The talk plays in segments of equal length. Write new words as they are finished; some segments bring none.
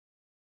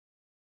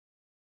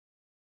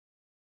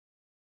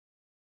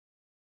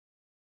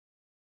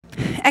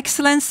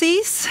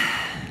Excellencies,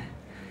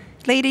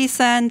 ladies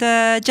and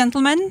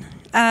gentlemen,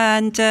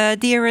 and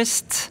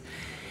dearest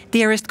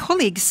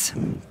colleagues.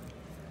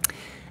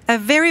 A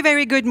very,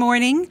 very good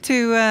morning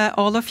to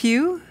all of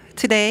you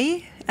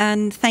today,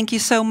 and thank you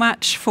so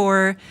much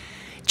for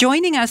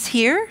joining us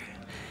here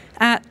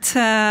at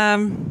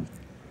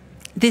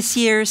this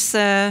year's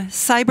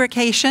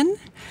Cybercation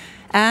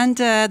and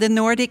the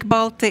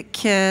Nordic-Baltic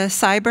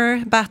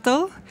cyber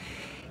battle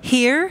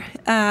here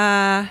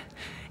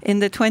in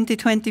the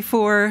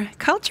 2024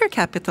 culture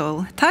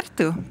capital,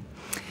 Tartu,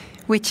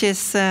 which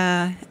is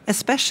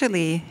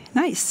especially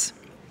nice.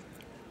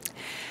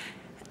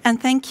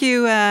 And thank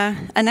you,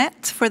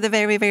 Annette, for the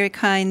very, very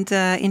kind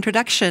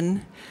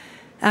introduction.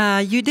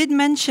 You did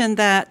mention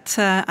that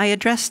I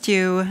addressed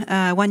you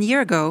 1 year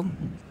ago,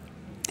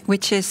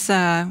 which is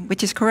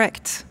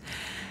correct.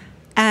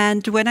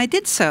 And when I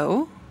did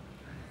so,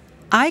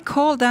 I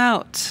called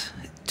out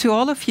to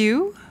all of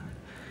you,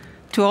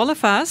 to all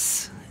of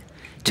us,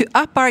 to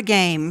up our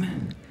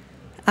game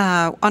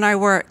on our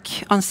work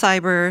on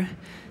cyber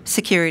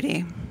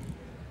security.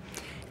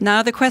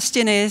 Now the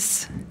question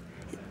is,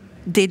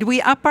 did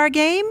we up our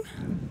game?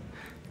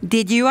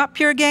 Did you up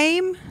your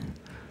game?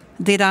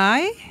 Did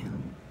I?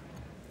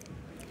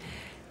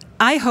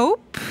 I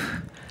hope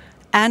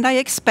and I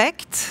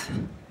expect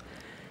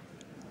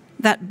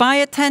that by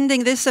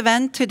attending this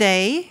event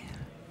today,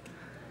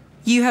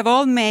 you have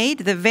all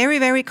made the very,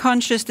 very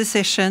conscious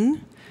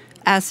decision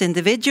as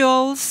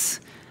individuals,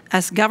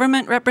 as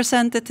government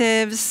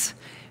representatives,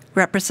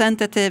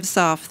 representatives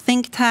of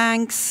think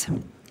tanks,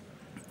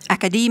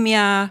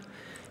 academia,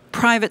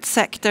 private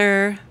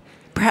sector,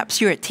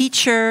 perhaps you're a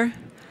teacher,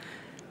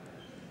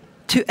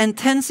 to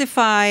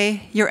intensify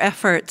your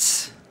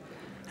efforts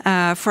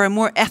for a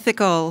more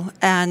ethical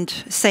and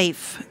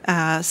safe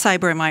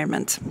cyber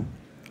environment.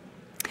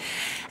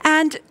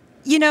 And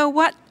you know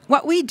what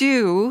we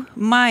do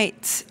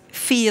might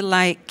feel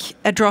like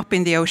a drop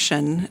in the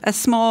ocean, a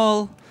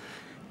small,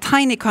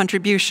 tiny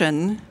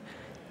contribution,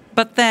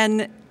 but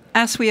then,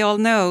 as we all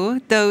know,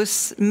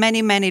 those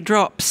many, many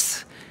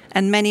drops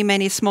and many,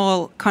 many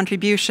small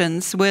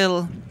contributions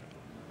will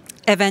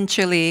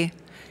eventually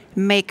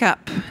make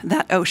up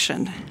that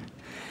ocean.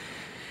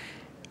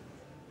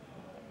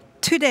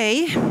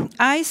 Today,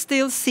 I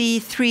still see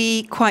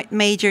three quite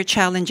major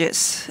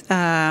challenges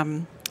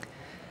that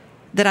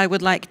I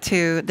would like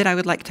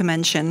to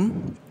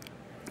mention.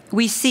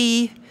 We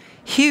see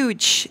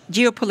huge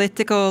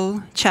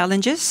geopolitical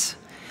challenges.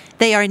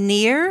 They are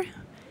near,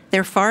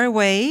 they're far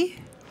away.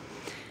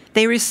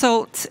 They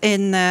result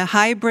in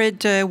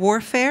hybrid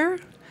warfare.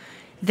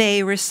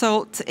 They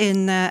result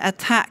in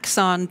attacks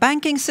on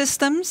banking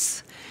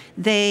systems.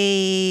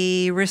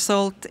 They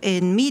result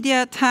in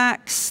media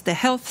attacks, the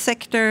health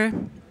sector,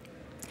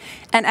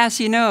 and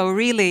as you know,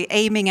 really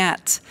aiming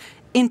at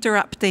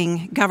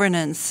interrupting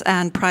governance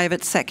and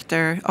private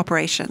sector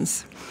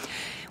operations.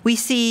 We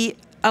see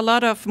a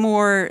lot of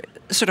more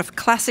sort of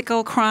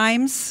classical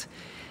crimes.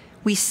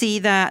 We see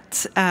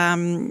that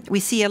we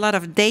see a lot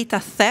of data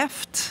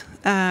theft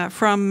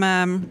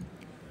from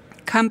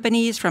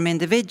companies, from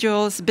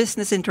individuals,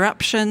 business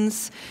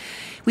interruptions.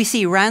 We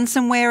see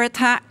ransomware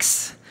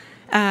attacks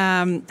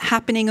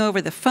happening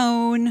over the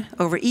phone,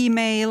 over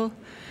email,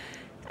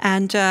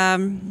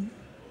 and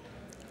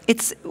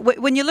it's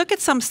when you look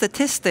at some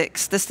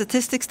statistics, the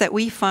statistics that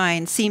we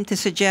find seem to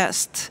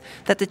suggest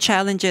that the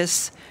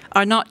challenges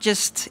are not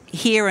just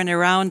here and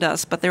around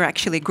us, but they're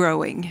actually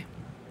growing.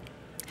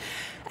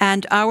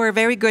 And our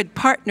very good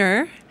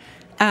partner,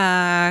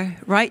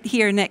 right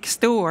here next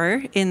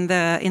door in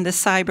the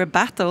cyber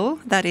battle,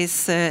 that is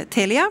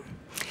Telia,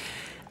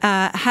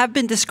 have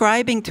been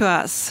describing to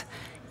us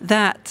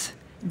that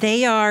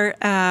they are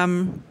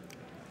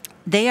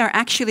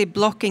actually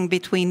blocking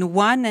between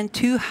 1 and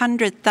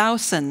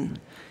 200,000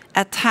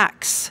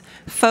 attacks,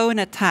 phone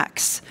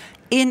attacks,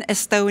 in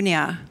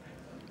Estonia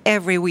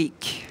every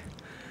week.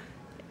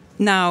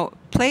 Now,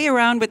 play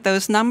around with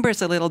those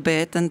numbers a little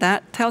bit, and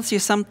that tells you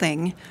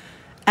something.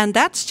 And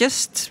that's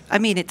just, I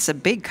mean, it's a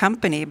big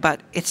company,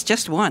 but it's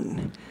just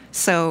one.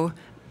 So,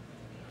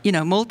 you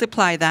know,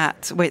 multiply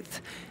that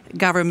with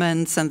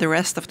governments and the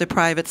rest of the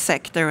private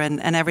sector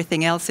and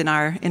everything else in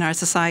our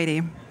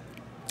society.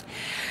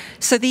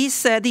 So these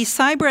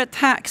cyber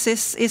attacks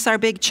is our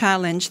big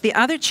challenge. The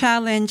other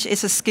challenge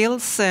is a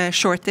skills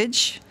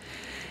shortage.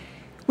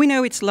 We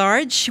know it's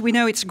large. We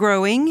know it's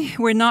growing.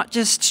 We're not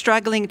just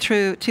struggling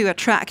to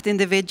attract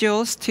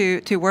individuals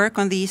to work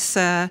on these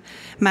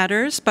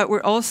matters, but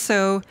we're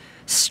also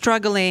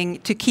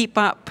struggling to keep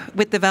up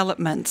with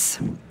developments.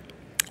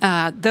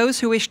 Those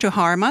who wish to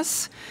harm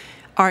us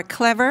are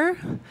clever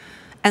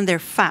and they're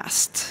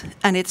fast,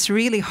 and it's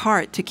really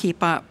hard to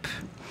keep up.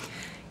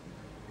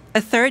 A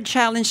third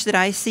challenge that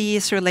I see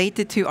is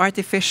related to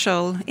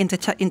artificial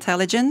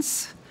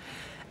intelligence.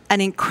 An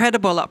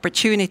incredible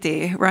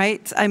opportunity,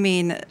 right? I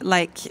mean,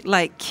 like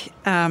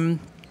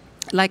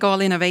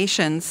all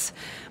innovations,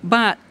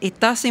 but it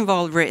does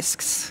involve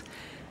risks.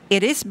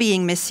 It is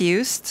being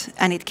misused,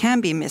 and it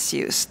can be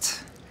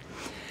misused.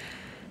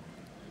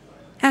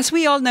 As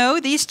we all know,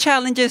 these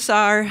challenges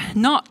are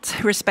not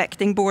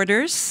respecting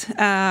borders.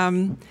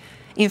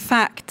 In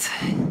fact,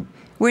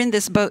 we're in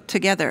this boat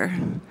together.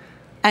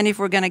 And if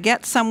we're going to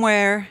get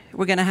somewhere,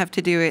 we're going to have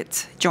to do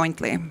it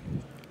jointly.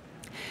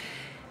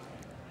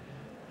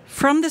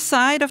 From the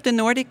side of the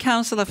Nordic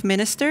Council of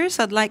Ministers,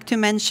 I'd like to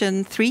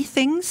mention 3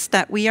 things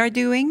that we are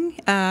doing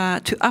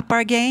to up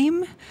our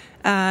game,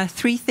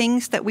 3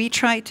 things that we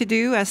try to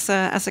do as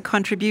a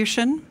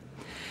contribution.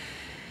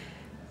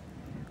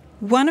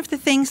 One of the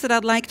things that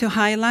I'd like to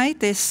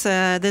highlight is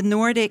the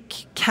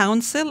Nordic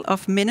Council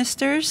of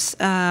Ministers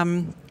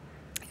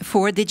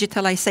for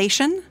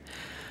Digitalization.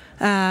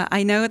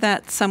 I know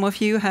that some of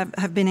you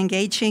have been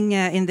engaging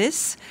in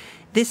this.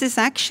 This is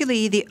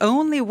actually the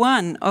only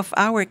one of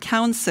our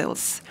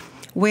councils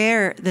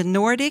where the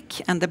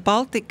Nordic and the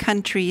Baltic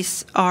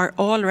countries are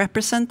all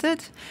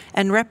represented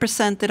and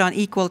represented on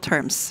equal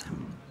terms.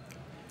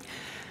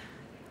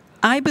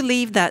 I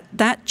believe that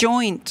that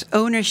joint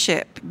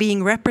ownership,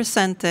 being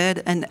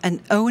represented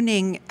and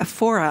owning a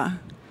fora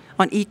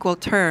on equal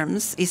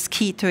terms, is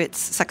key to its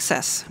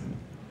success.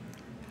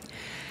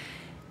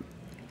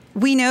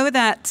 We know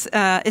that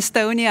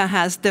Estonia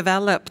has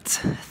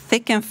developed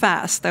thick and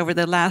fast over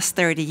the last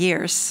 30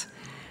 years.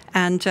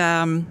 And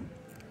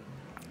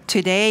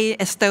today,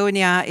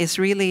 Estonia is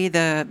really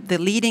the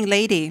leading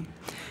lady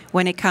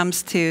when it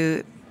comes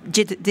to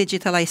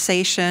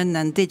digitalization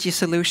and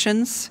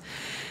digi-solutions.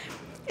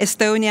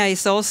 Estonia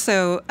is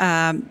also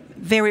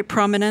very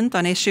prominent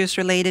on issues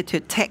related to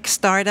tech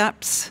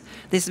startups,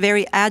 this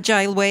very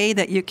agile way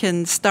that you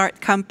can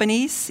start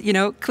companies, you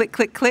know, click,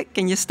 click, click,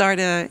 and you start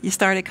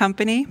a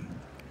company.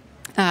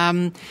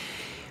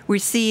 We're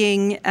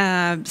seeing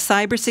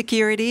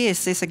cybersecurity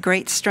is a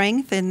great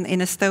strength in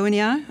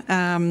Estonia.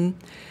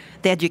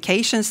 The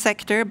education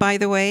sector, by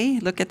the way,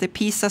 look at the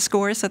PISA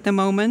scores at the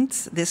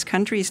moment. This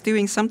country is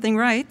doing something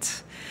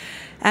right.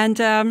 And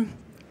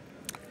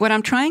what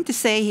I'm trying to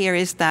say here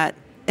is that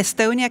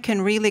Estonia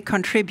can really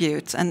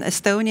contribute, and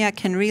Estonia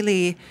can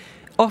really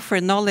offer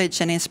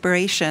knowledge and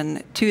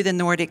inspiration to the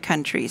Nordic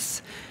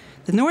countries.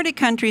 The Nordic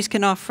countries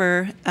can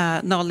offer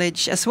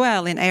knowledge as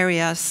well in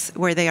areas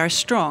where they are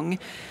strong,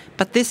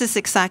 but this is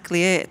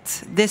exactly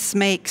it. This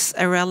makes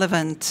a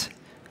relevant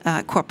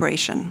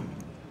cooperation.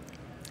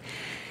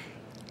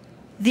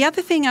 The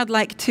other thing I'd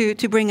like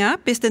to bring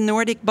up is the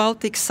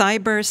Nordic-Baltic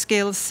Cyber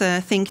Skills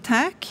think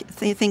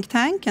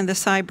tank and the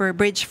Cyber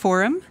Bridge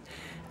Forum.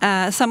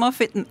 Some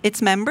of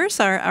its members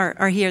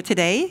are here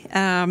today,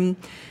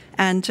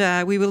 and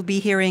we will be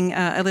hearing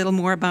a little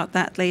more about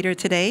that later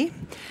today.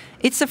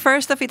 It's the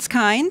first of its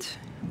kind.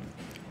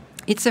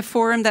 It's a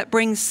forum that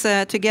brings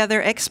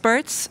together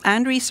experts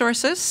and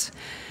resources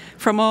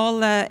from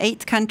all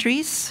 8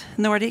 countries,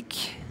 Nordic,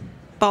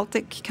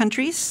 Baltic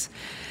countries.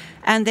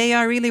 And they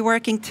are really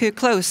working to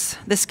close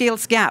the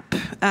skills gap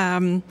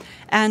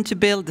and to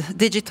build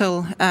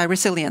digital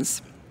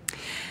resilience.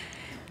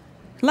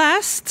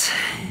 Last,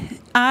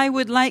 I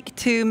would like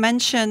to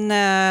mention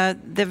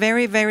the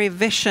very, very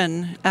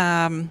vision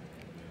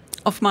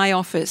of my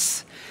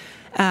office.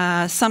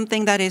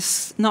 Something that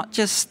is not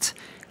just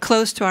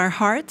close to our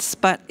hearts,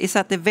 but is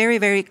at the very,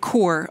 very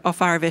core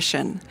of our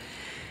vision.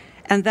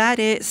 And that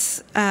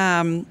is,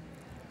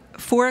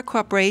 for a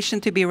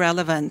cooperation to be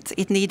relevant,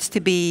 it needs to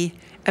be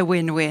a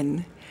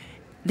win-win.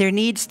 There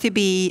needs to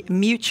be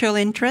mutual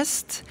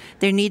interest.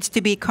 There needs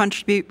to be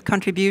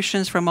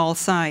contributions from all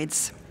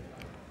sides.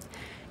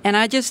 And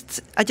I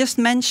just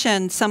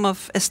mentioned some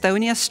of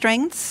Estonia's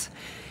strengths.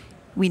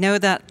 We know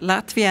that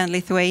Latvia and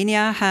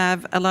Lithuania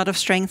have a lot of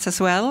strengths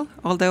as well,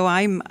 although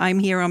I'm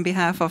here on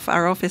behalf of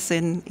our office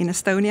in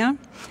Estonia.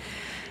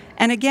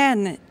 And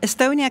again,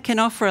 Estonia can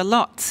offer a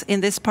lot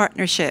in this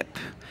partnership,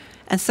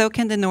 and so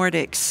can the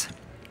Nordics.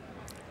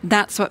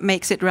 That's what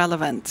makes it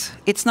relevant.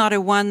 It's not a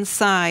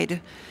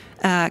one-side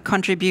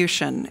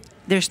contribution.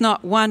 There's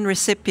not one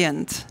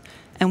recipient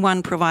and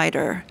one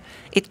provider.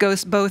 It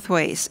goes both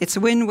ways. It's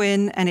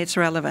win-win and it's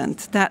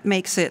relevant. That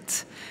makes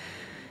it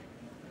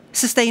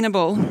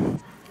sustainable.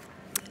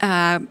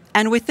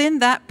 And within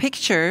that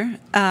picture,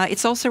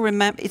 it's also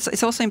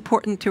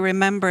important to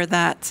remember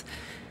that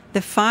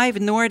the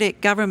 5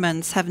 Nordic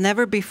governments have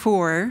never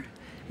before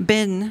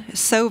been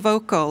so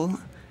vocal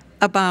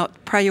about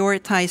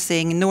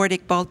prioritizing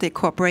Nordic-Baltic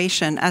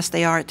cooperation as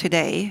they are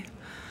today.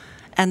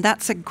 And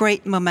that's a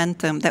great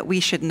momentum that we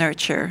should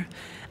nurture.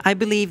 I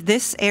believe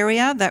this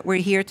area that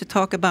we're here to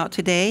talk about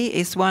today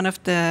is one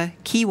of the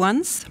key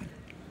ones,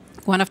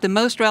 one of the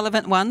most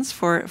relevant ones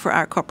for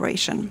our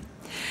cooperation.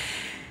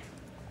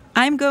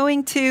 I'm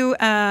going to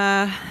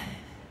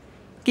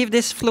give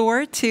this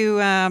floor to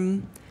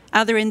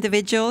other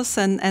individuals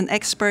and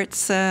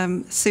experts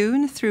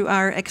soon through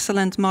our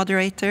excellent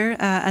moderator,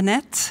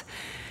 Annette.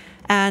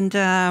 And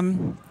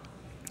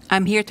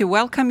I'm here to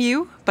welcome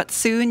you, but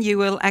soon you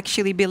will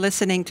actually be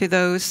listening to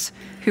those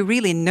who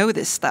really know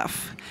this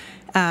stuff.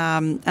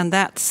 And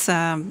that's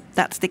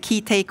the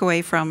key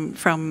takeaway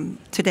from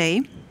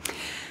today.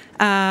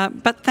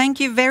 But thank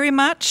you very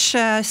much,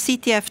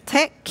 CTF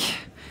Tech,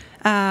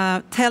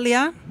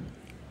 Telia,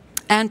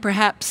 and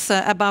perhaps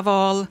above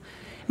all,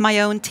 my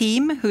own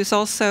team, who's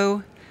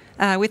also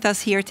with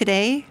us here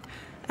today.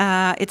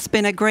 It's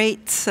been a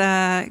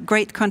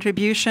great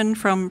contribution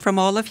from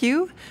all of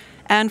you.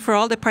 And for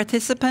all the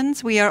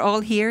participants, we are all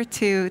here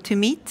to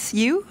meet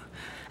you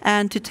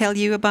and to tell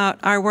you about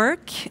our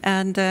work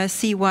and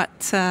see what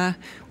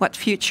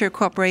future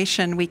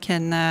cooperation we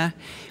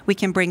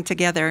can bring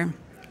together.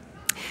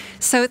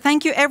 So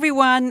thank you,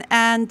 everyone,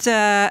 and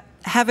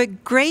have a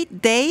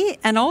great day.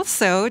 And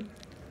also,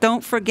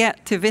 don't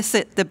forget to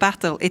visit the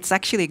battle. It's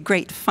actually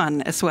great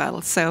fun as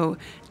well. So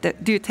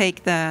do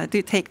take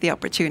the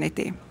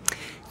opportunity.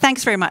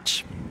 Thanks very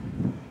much.